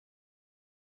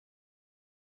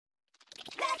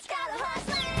Let's go to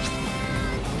Horseland!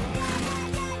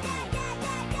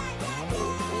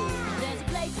 There's a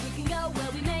place we can go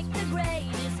where we make the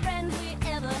greatest friends we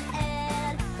ever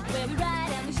had. Where we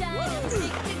ride and we shine and we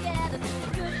stick together through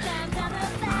the good times and the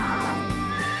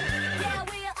bad. Yeah,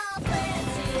 we're all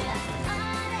friends here on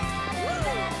an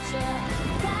adventure.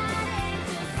 Riding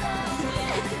to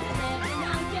somewhere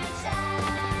everyone can shine.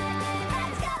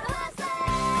 Let's go to Horseland!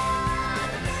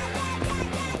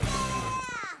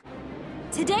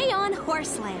 Today on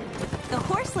Horseland, the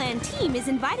Horseland team is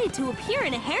invited to appear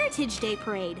in a Heritage Day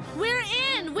parade. We're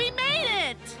in! We made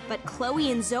it! But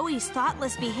Chloe and Zoe's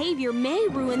thoughtless behavior may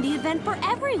ruin the event for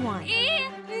everyone.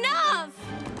 Enough!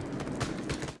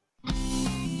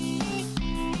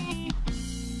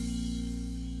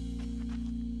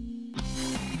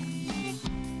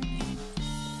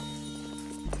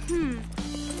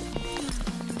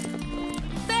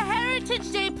 The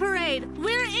Heritage Day parade!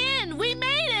 We're in! We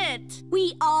made it!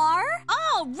 We are?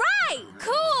 All right!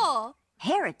 Cool!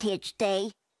 Heritage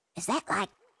Day? Is that like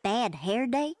Bad Hair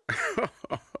Day?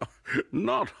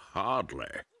 Not hardly.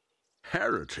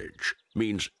 Heritage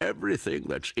means everything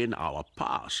that's in our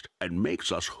past and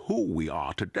makes us who we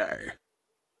are today.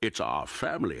 It's our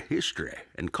family history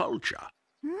and culture.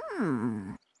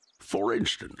 For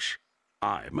instance,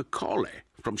 I'm a collie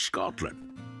from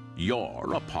Scotland.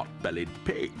 You're a pot-bellied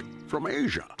pig from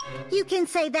Asia. You can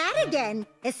say that again,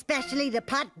 especially the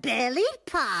pot-bellied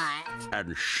part.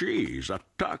 And she's a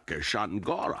Turkish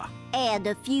Angora. And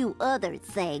a few other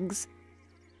things.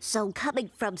 So coming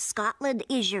from Scotland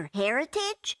is your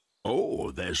heritage?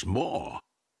 Oh, there's more.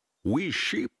 We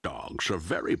sheepdogs are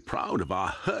very proud of our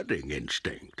herding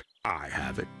instinct. I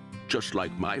have it, just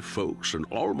like my folks and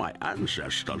all my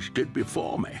ancestors did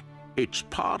before me. It's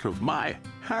part of my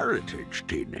heritage,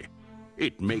 Teeny.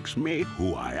 It makes me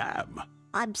who I am.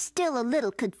 I'm still a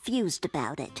little confused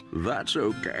about it. That's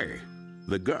okay.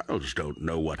 The girls don't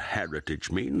know what heritage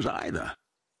means either.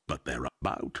 But they're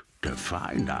about to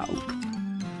find out.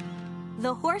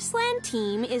 The Horseland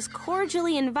team is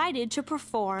cordially invited to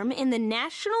perform in the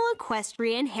National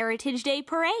Equestrian Heritage Day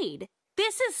Parade.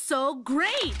 This is so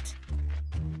great!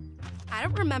 I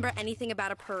don't remember anything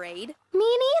about a parade.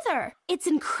 Me neither. It's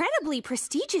incredibly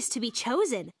prestigious to be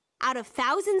chosen. Out of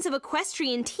thousands of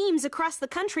equestrian teams across the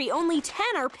country, only 10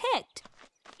 are picked.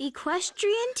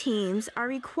 Equestrian teams are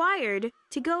required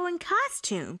to go in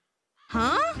costume.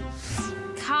 Huh?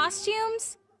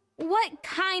 Costumes? What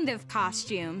kind of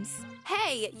costumes?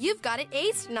 Hey, you've got it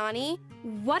aced, Nani.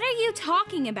 What are you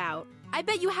talking about? I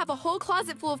bet you have a whole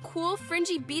closet full of cool,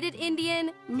 fringy, beaded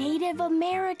Indian... Native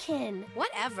American.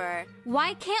 Whatever.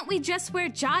 Why can't we just wear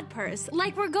jodhpurs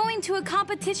like we're going to a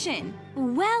competition?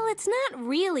 Well, it's not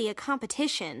really a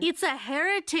competition. It's a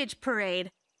heritage parade.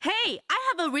 Hey, I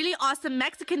have a really awesome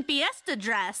Mexican fiesta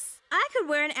dress. I could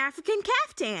wear an African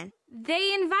caftan.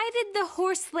 They invited the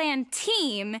Horseland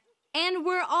team, and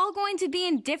we're all going to be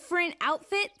in different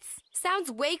outfits? Sounds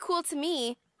way cool to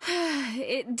me.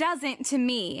 It doesn't to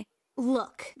me.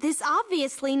 Look, this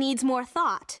obviously needs more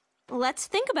thought. Let's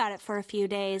think about it for a few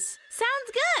days.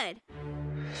 Sounds good.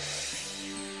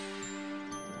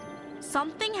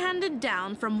 Something handed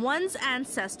down from one's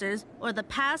ancestors or the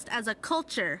past as a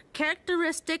culture,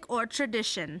 characteristic, or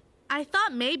tradition. I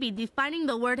thought maybe defining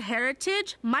the word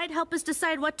heritage might help us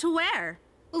decide what to wear.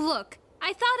 Look,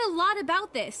 I thought a lot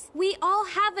about this. We all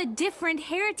have a different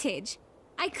heritage.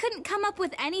 I couldn't come up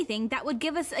with anything that would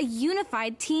give us a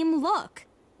unified team look.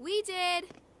 We did.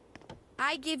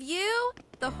 I give you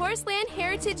the Horseland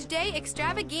Heritage Day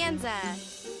Extravaganza.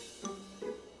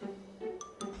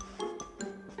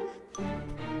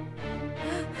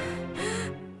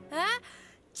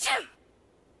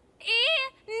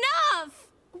 Enough!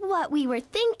 What we were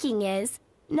thinking is,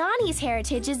 Nani's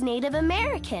heritage is Native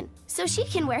American, so she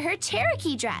can wear her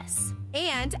Cherokee dress.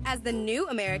 And as the new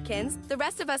Americans, the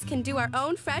rest of us can do our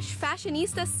own fresh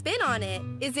fashionista spin on it.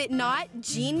 Is it not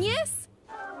genius?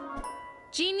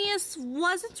 Genius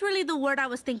wasn't really the word I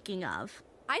was thinking of.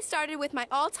 I started with my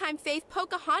all-time fave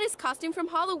Pocahontas costume from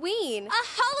Halloween. A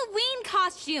Halloween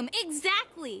costume,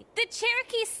 exactly. The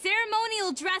Cherokee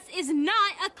ceremonial dress is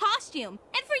not a costume.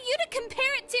 And for you to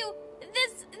compare it to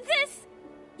this,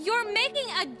 you're making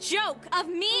a joke of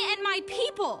me and my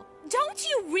people. Don't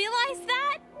you realize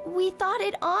that? We thought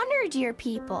it honored your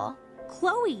people.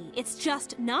 Chloe, it's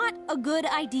just not a good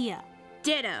idea.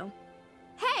 Ditto.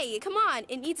 Hey, come on.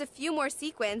 It needs a few more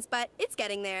sequins, but it's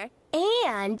getting there.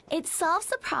 And it solves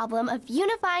the problem of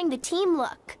unifying the team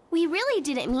look. We really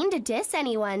didn't mean to diss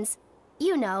anyone's,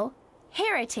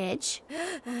 heritage.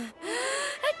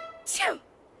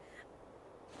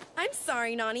 I'm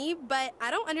sorry, Nani, but I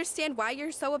don't understand why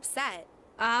you're so upset.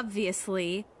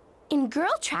 Obviously. In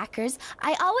Girl Trackers,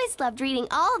 I always loved reading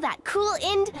all that cool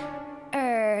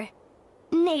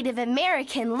Native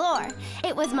American lore.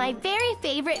 It was my very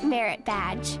favorite merit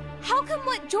badge. How come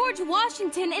what George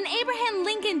Washington and Abraham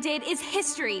Lincoln did is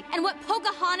history, and what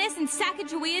Pocahontas and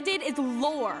Sacagawea did is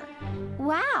lore?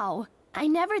 Wow, I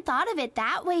never thought of it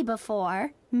that way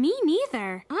before. Me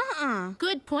neither.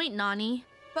 Good point, Nani.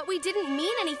 But we didn't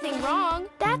mean anything wrong.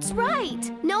 That's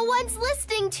right. No one's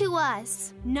listening to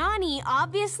us. Nani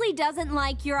obviously doesn't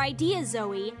like your idea,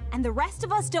 Zoe, and the rest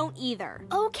of us don't either.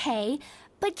 Okay,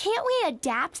 but can't we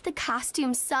adapt the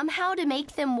costumes somehow to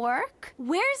make them work?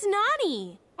 Where's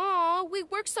Nani? Aw, we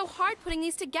worked so hard putting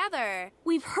these together.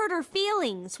 We've hurt her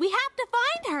feelings. We have to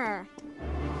find her.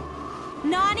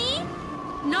 Nani?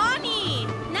 Nani!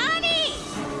 Nani!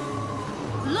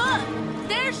 Look!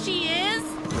 There she is!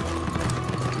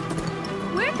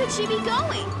 Where could she be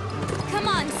going? Come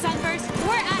on, Sunburst,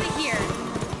 we're out of here.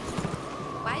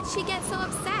 Why'd she get so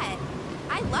upset?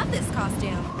 I love this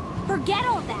costume. Forget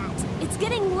all that. It's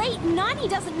getting late and Nani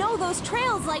doesn't know those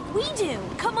trails like we do.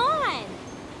 Come on!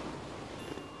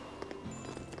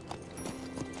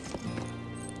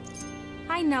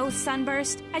 I know,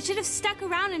 Sunburst. I should have stuck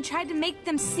around and tried to make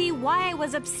them see why I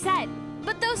was upset.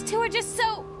 But those two are just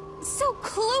so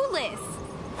clueless.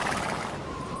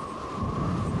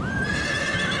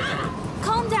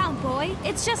 Calm down, boy.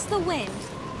 It's just the wind.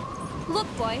 Look,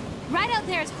 boy, right out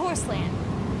there is Horseland.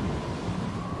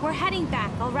 We're heading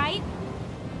back, all right?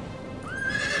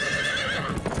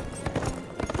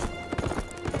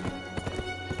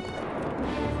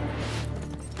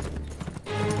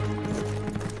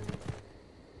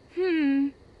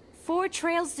 Four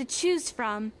trails to choose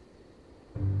from.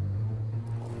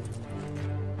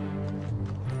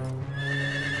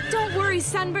 Don't worry,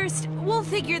 Sunburst. We'll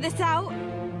figure this out.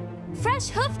 Fresh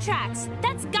hoof tracks.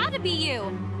 That's gotta be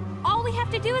you. All we have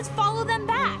to do is follow them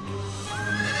back.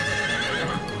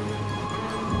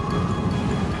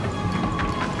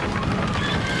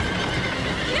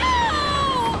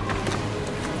 No!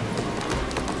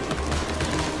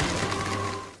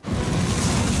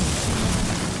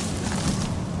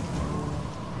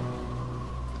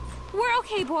 We're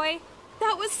okay, boy.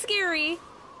 That was scary.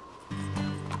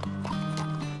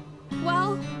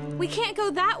 Well, we can't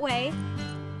go that way.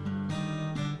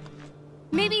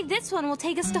 Maybe this one will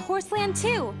take us to Horseland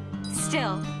too.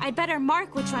 Still, I'd better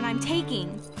mark which one I'm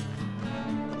taking.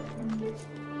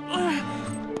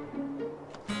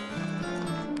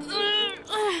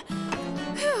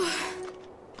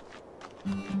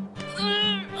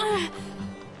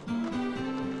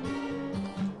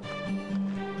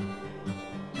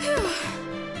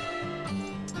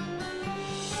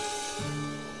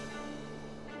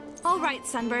 All right,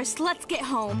 Sunburst, let's get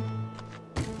home.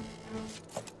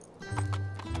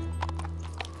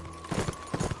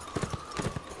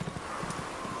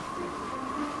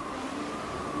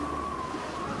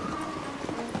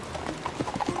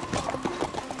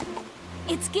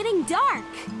 It's getting dark.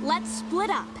 Let's split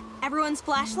up. Everyone's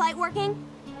flashlight working?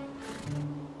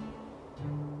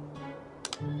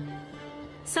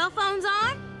 Cell phones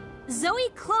on? Zoe,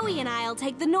 Chloe, and I'll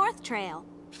take the north trail.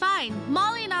 Fine.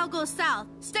 Molly and I'll go south.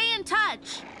 Stay in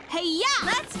touch. Hey, yeah!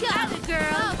 Let's go! Got it, girl!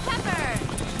 Oh, Pepper!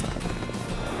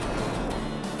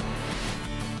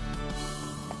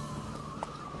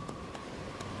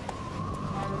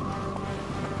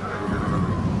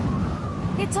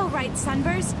 It's all right,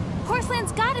 Sunburst.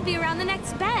 Horseland's gotta be around the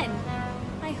next bend.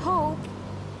 I hope.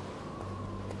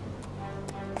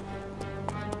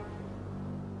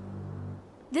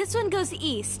 This one goes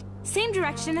east. Same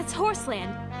direction as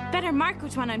Horseland. Better mark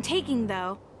which one I'm taking,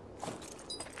 though.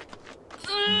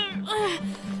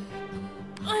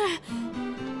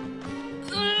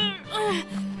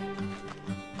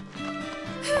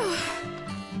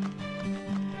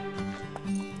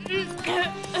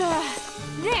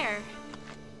 There.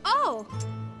 Oh!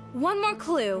 One more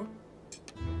clue.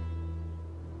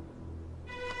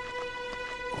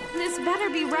 This better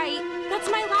be right. That's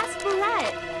my last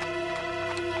barrette.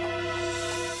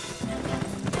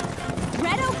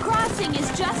 Red Oak Crossing is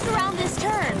just around this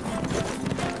turn.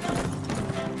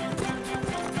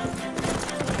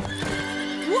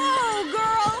 Whoa,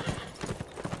 girl!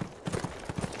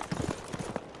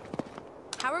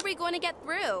 How are we going to get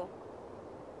through?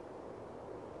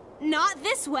 Not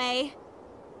this way.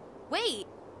 Wait.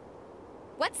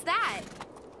 What's that?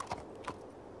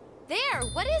 There,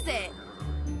 what is it?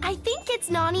 I think it's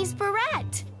Nani's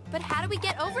barrette. But how do we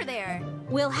get over there?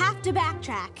 We'll have to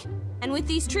backtrack. And with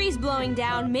these trees blowing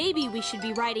down, maybe we should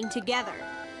be riding together.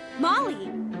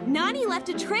 Molly, Nani left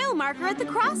a trail marker at the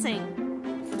crossing.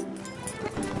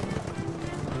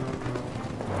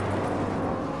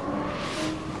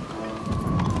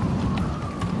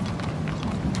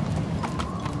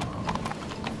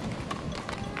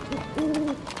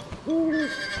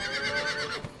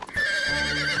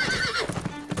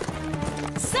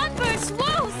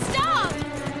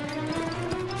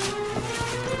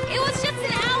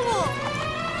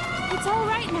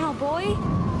 boy.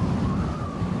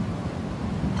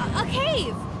 A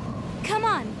cave! Come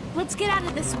on, let's get out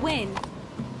of this wind.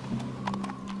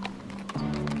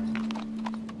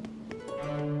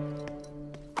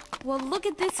 Well, look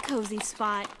at this cozy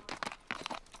spot.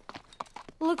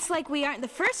 Looks like we aren't the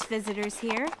first visitors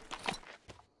here.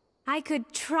 I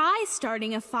could try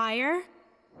starting a fire.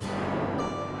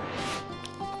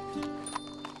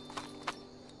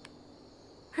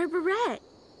 Her beret.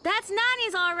 That's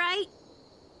Nani's all right.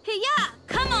 Hey, yeah,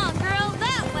 come on, girl,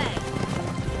 that way.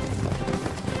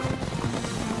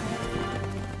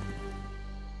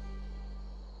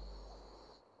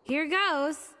 Here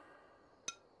goes.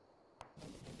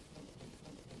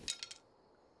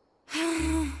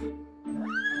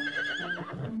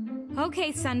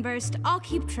 Okay, Sunburst, I'll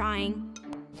keep trying.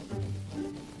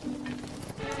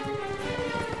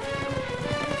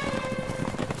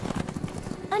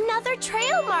 Another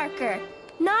trail marker.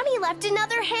 Nani left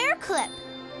another hair clip.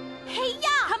 Hey, yeah!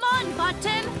 Come on,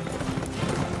 Button.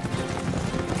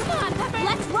 Come on, Pepper,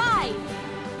 let's ride!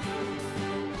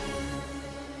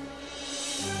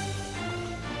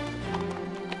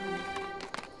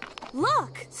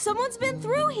 Look, someone's been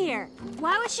through here.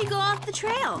 Why would she go off the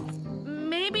trail?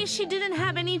 Maybe she didn't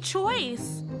have any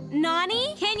choice.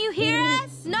 Nani, can you hear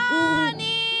us?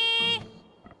 Nani!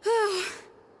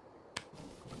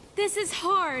 This is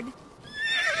hard.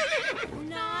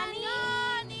 Nani!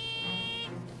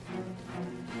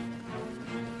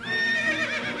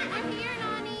 We're here,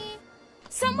 Nani.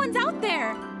 Someone's out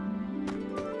there.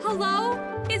 Hello?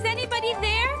 Is anybody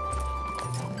there?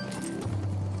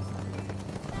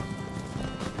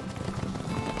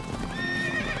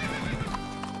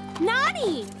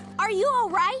 Nani! Are you all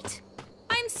right?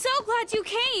 I'm so glad you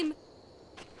came.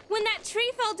 When that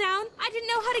tree fell down, I didn't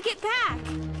know how to get back.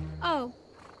 Oh,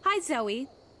 hi, Zoe.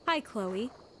 Hi, Chloe.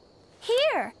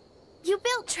 Here. You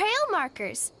built trail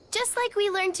markers, just like we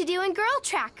learned to do in Girl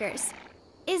Trackers.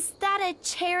 Is that a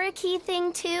Cherokee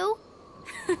thing, too?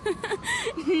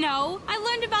 No, I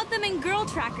learned about them in Girl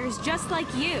Trackers just like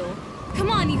you. Come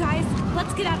on, you guys.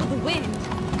 Let's get out of the wind.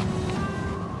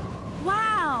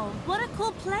 Wow, what a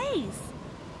cool place.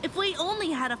 If we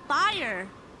only had a fire.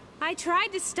 I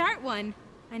tried to start one.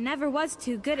 I never was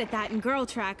too good at that in Girl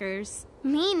Trackers.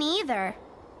 Me neither.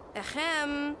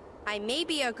 Ahem. I may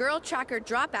be a Girl Tracker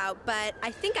dropout, but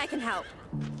I think I can help.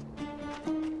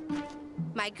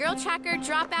 My Girl Tracker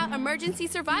Dropout Emergency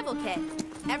Survival Kit.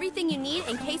 Everything you need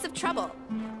in case of trouble.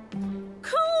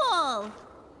 Cool!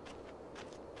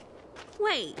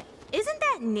 Wait, isn't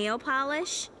that nail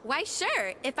polish? Why,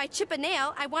 sure. If I chip a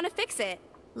nail, I want to fix it.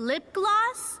 Lip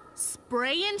gloss?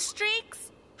 Spray and streaks?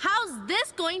 How's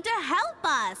this going to help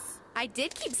us? I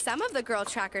did keep some of the Girl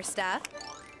Tracker stuff.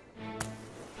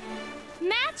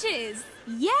 Matches!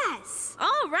 Yes!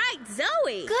 All right,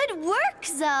 Zoe! Good work,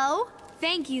 Zoe!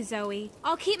 Thank you, Zoe.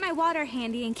 I'll keep my water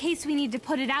handy in case we need to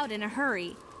put it out in a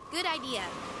hurry. Good idea.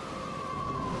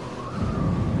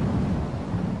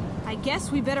 I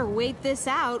guess we better wait this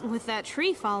out with that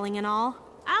tree falling and all.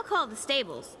 I'll call the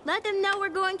stables. Let them know we're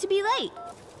going to be late.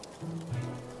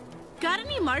 Got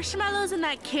any marshmallows in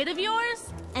that kit of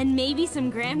yours? And maybe some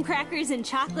graham crackers and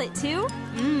chocolate, too?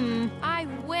 I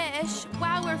wish.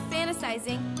 While we're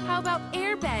fantasizing, how about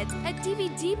airbeds, a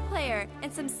DVD player,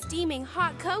 and some steaming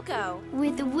hot cocoa?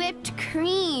 With whipped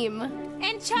cream.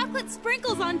 And chocolate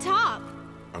sprinkles on top.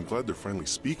 I'm glad they're finally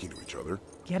speaking to each other.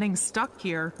 Getting stuck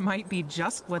here might be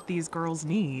just what these girls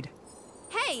need.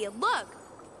 Hey, look!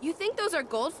 You think those are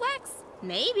gold flecks?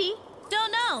 Maybe.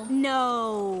 Don't know.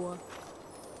 No.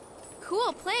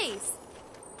 Cool place.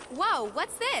 Whoa,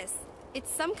 what's this?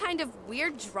 It's some kind of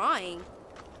weird drawing.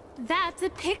 That's a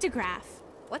pictograph.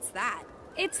 What's that?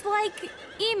 It's like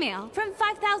email from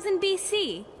 5000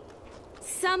 BC.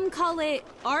 Some call it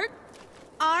art.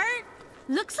 Art?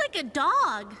 Looks like a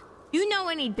dog. You know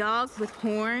any dogs with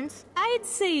horns? I'd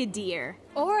say a deer.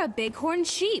 Or a bighorn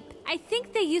sheep. I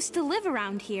think they used to live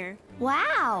around here.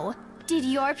 Wow. Did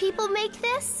your people make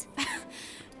this?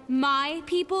 My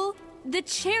people? The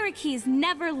Cherokees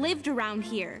never lived around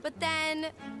here. But then,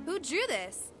 who drew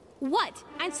this? What?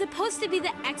 I'm supposed to be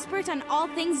the expert on all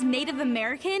things Native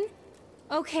American?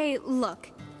 Okay,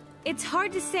 look. It's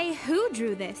hard to say who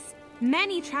drew this.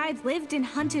 Many tribes lived and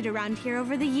hunted around here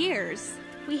over the years.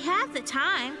 We have the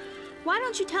time. Why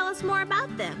don't you tell us more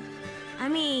about them? I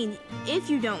mean, if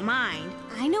you don't mind.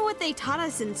 I know what they taught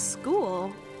us in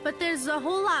school. But there's a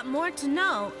whole lot more to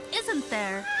know, isn't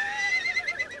there?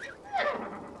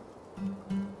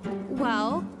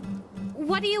 Well,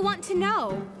 what do you want to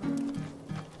know?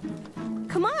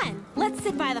 Come on, let's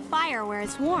sit by the fire where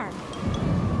it's warm.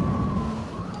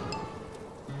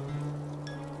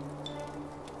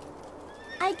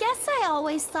 I I guess I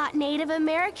always thought Native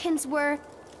Americans were,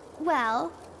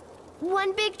 well,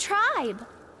 one big tribe.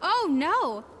 Oh,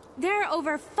 no. There are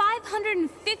over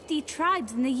 550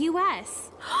 tribes in the U.S.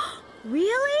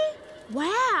 Really?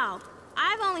 Wow.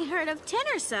 I've only heard of 10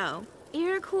 or so.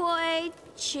 Iroquois,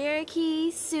 Cherokee,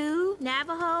 Sioux,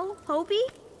 Navajo, Hopi,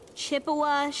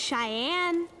 Chippewa,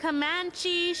 Cheyenne,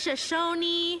 Comanche,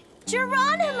 Shoshone.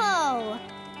 Geronimo!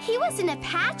 He was an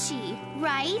Apache,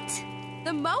 right?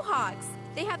 The Mohawks.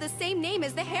 They have the same name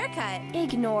as the haircut.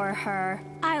 Ignore her.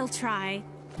 I'll try.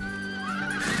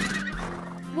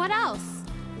 What else?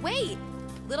 Wait,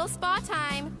 little spa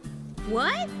time.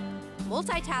 What?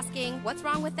 Multitasking, what's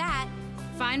wrong with that?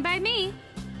 Fine by me.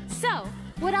 So,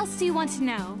 what else do you want to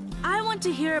know? I want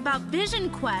to hear about vision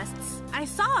quests. I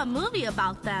saw a movie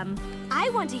about them. I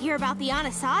want to hear about the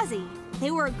Anasazi.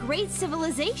 They were a great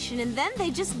civilization and then they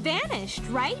just vanished,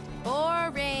 right?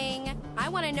 Boring. I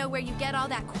want to know where you get all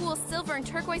that cool silver and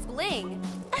turquoise bling.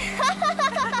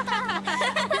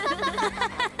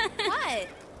 What?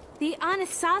 The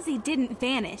Anasazi didn't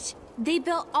vanish. They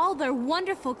built all their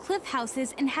wonderful cliff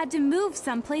houses and had to move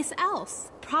someplace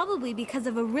else. Probably because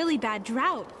of a really bad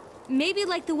drought. Maybe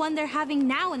like the one they're having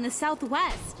now in the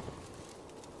Southwest.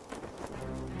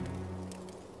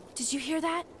 Did you hear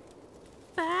that?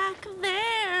 Back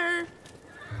there.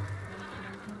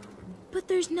 But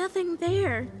there's nothing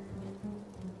there.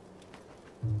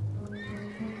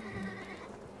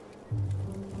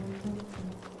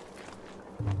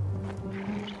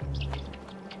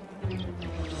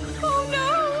 Oh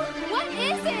no! What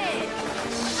is it?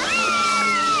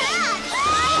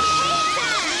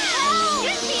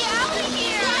 Get me out of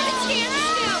here! I'm a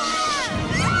standstill!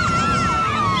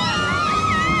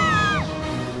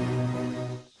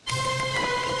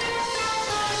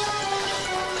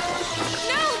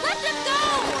 No! Let them go!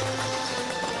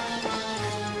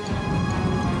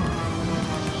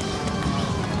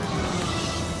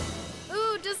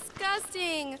 Ooh,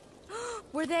 disgusting!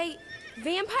 Were they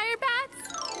vampire bats?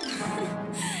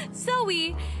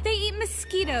 Zoe, they eat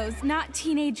mosquitoes, not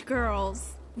teenage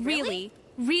girls. Really,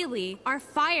 our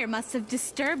fire must have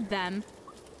disturbed them.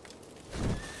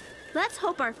 Let's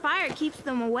hope our fire keeps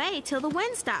them away till the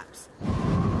wind stops.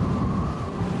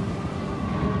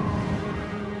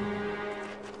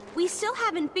 We still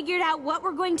haven't figured out what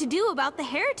we're going to do about the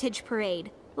Heritage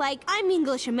Parade. Like, I'm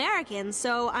English American,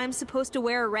 so I'm supposed to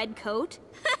wear a red coat?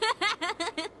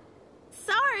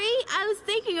 Sorry, I was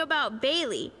thinking about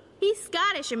Bailey. He's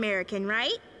Scottish American,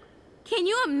 right? Can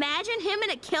you imagine him in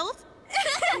a kilt?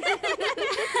 Too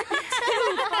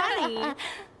funny.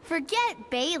 Forget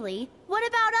Bailey. What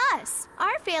about us?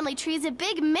 Our family tree's a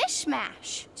big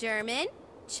mishmash. German,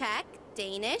 Czech,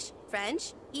 Danish,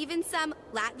 French, even some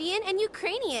Latvian and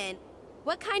Ukrainian.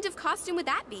 What kind of costume would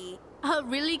that be? A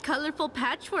really colorful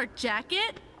patchwork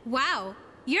jacket? Wow,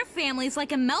 your family's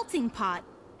like a melting pot.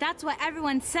 That's what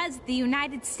everyone says the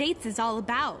United States is all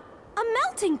about. A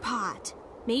melting pot.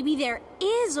 Maybe there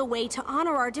is a way to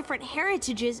honor our different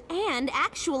heritages and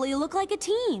actually look like a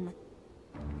team.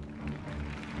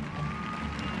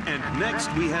 And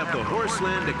next we have the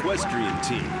Horseland Equestrian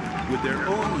Team, with their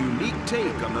own unique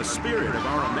take on the spirit of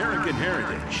our American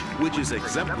heritage, which is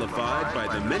exemplified by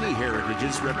the many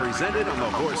heritages represented on the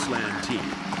Horseland team.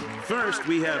 First,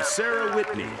 we have Sarah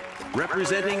Whitney,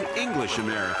 representing English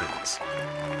Americans.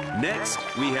 Next,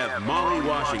 we have Molly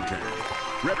Washington,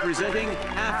 representing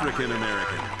African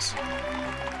Americans.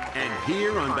 And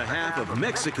here on behalf of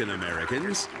Mexican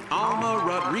Americans, Alma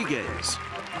Rodriguez.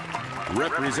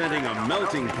 Representing a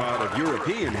melting pot of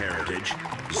European heritage,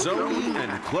 Zoe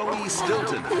and Chloe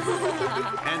Stilton.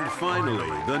 And finally,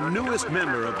 the newest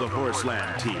member of the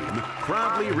Horseland team,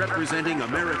 proudly representing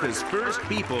America's first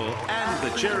people and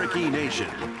the Cherokee Nation,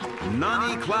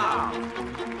 Nani Cloud.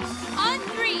 On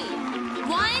 3.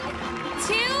 1,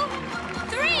 2,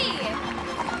 3.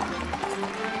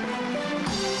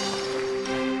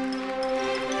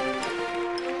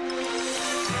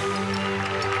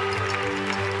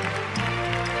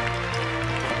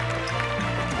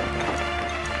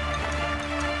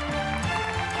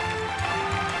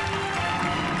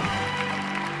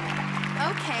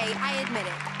 Okay, I admit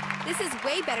it. This is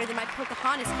way better than my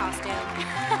Pocahontas costume.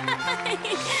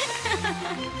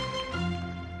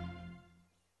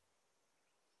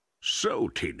 So,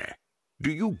 Tina,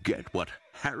 do you get what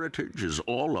heritage is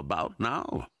all about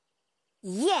now?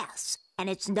 Yes, and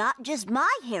it's not just my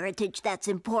heritage that's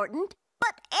important,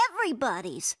 but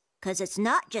everybody's. 'Cause it's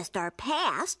not just our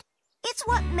past, it's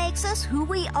what makes us who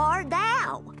we are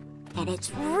now. And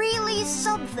it's really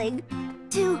something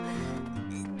to...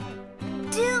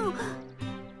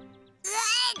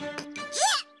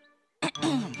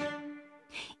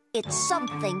 It's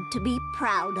something to be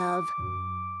proud of.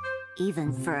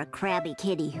 Even for a crabby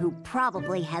kitty who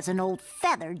probably has an old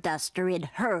feather duster in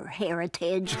her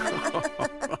heritage.